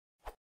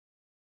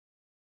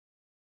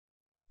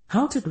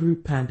How to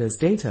group pandas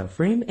data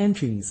frame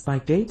entries by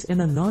date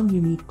in a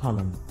non-unique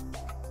column.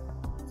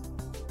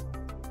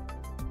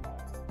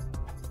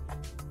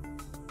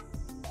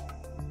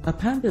 A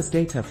pandas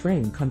data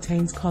frame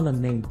contains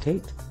column named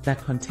date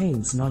that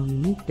contains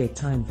non-unique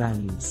datetime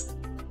values.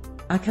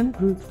 I can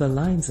group the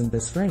lines in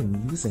this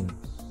frame using.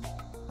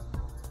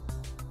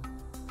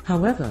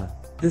 However,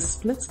 this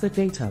splits the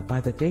data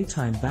by the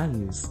datetime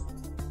values.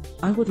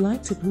 I would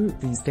like to group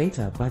these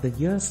data by the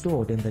year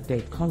stored in the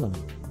date column.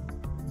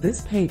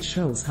 This page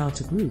shows how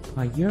to group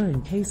by year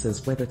in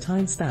cases where the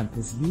timestamp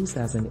is used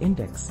as an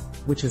index,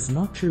 which is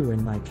not true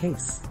in my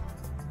case.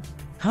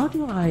 How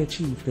do I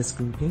achieve this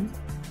grouping?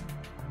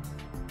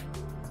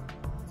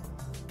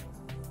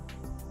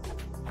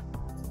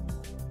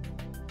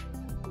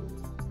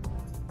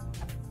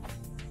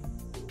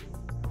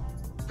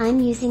 I'm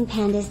using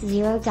pandas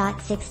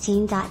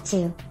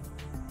 0.16.2.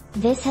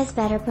 This has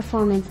better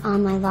performance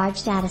on my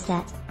large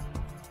dataset.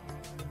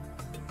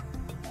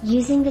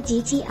 Using the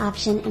DT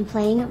option and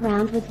playing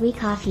around with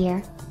week off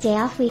year, day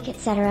off week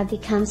etc.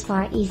 becomes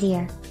far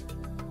easier.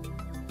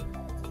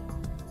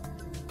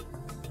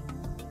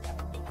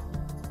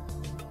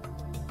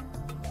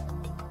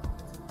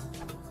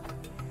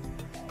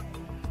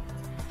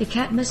 The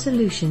CATMA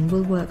solution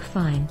will work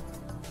fine.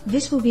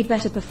 This will be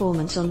better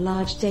performance on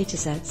large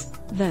datasets,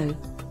 though.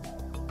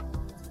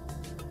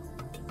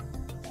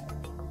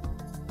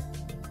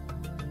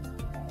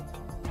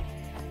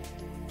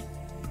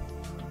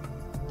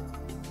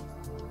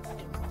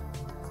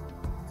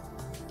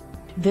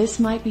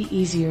 This might be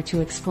easier to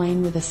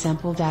explain with a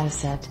sample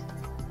dataset.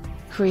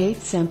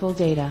 Create sample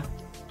data.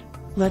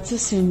 Let's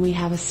assume we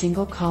have a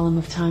single column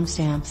of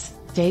timestamps,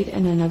 date,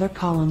 and another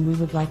column we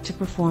would like to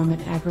perform an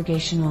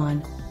aggregation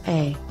on,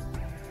 A.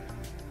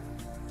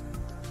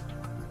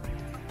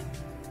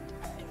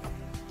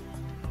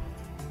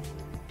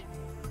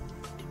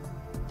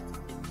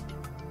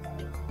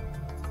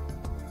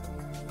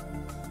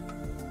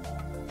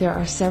 There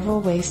are several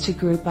ways to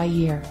group by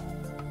year.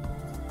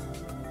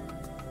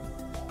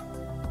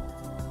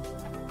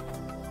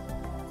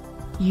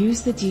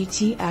 Use the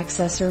DT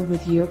accessor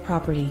with year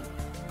property.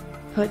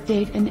 Put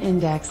date and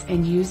index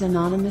and use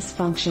anonymous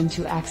function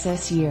to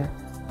access year.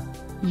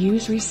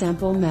 Use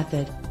resample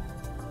method.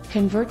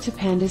 Convert to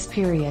pandas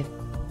period.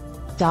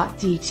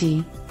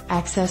 .dt,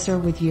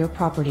 accessor with year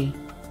property.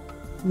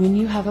 When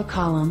you have a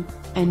column,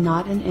 and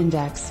not an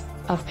index,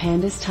 of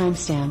pandas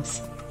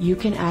timestamps, you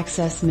can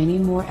access many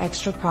more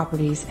extra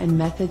properties and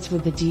methods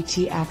with the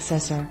DT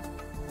accessor.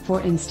 For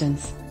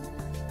instance,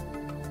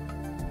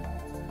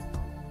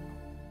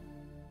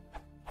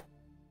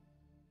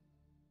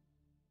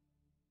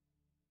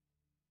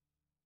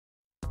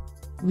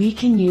 we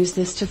can use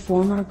this to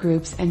form our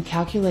groups and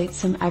calculate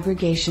some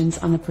aggregations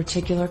on a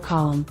particular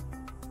column.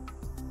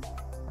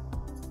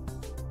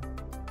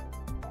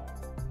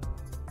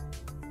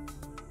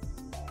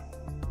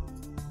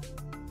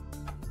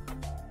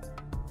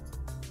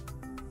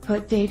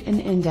 Put date and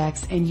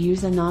index and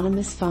use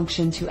anonymous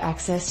function to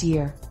access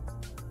year.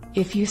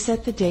 If you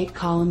set the date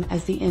column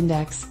as the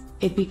index,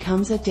 it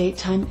becomes a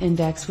datetime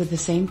index with the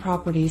same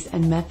properties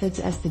and methods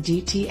as the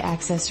DT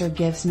accessor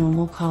gives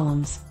normal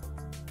columns.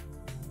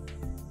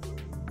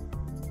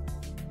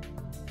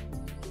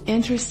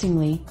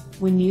 Interestingly,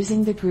 when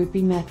using the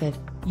grouping method,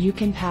 you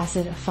can pass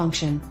it a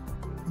function.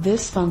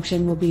 This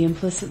function will be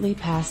implicitly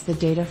passed the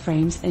data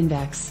frame's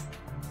index.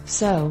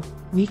 So,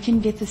 we can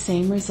get the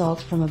same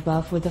result from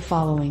above with the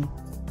following.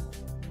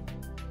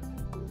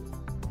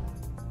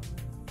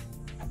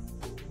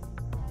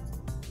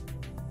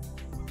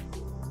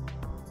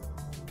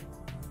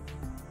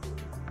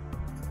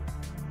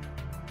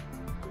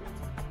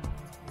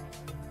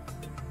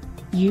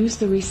 Use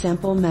the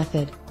resample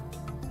method.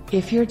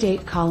 If your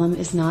date column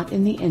is not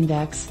in the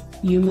index,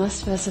 you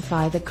must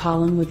specify the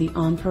column with the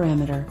on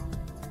parameter.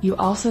 You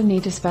also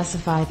need to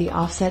specify the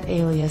offset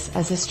alias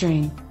as a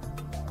string.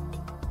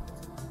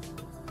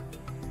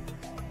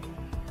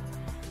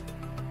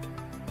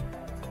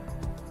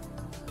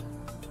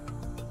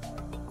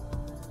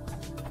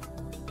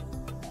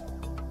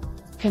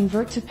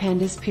 Convert to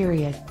pandas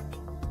period.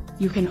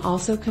 You can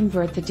also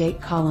convert the date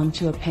column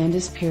to a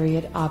pandas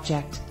period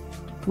object.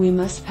 We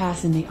must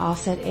pass in the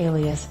offset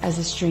alias as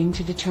a string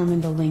to determine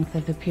the length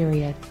of the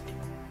period.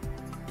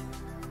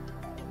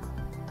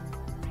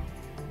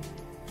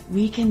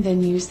 We can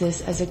then use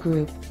this as a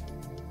group.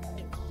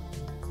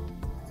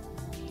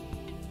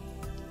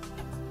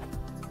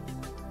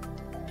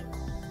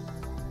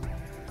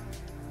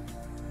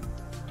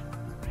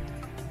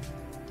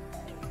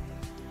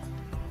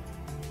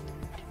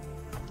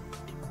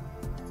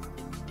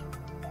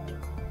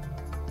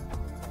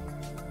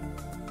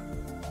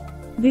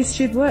 This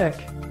should work.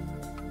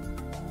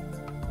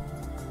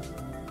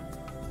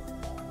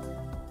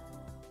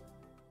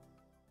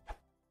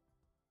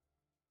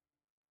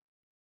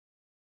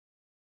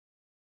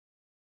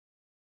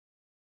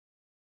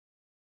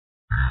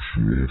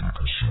 Isso é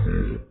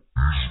educacional.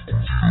 Isso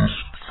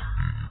convida-se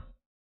definir.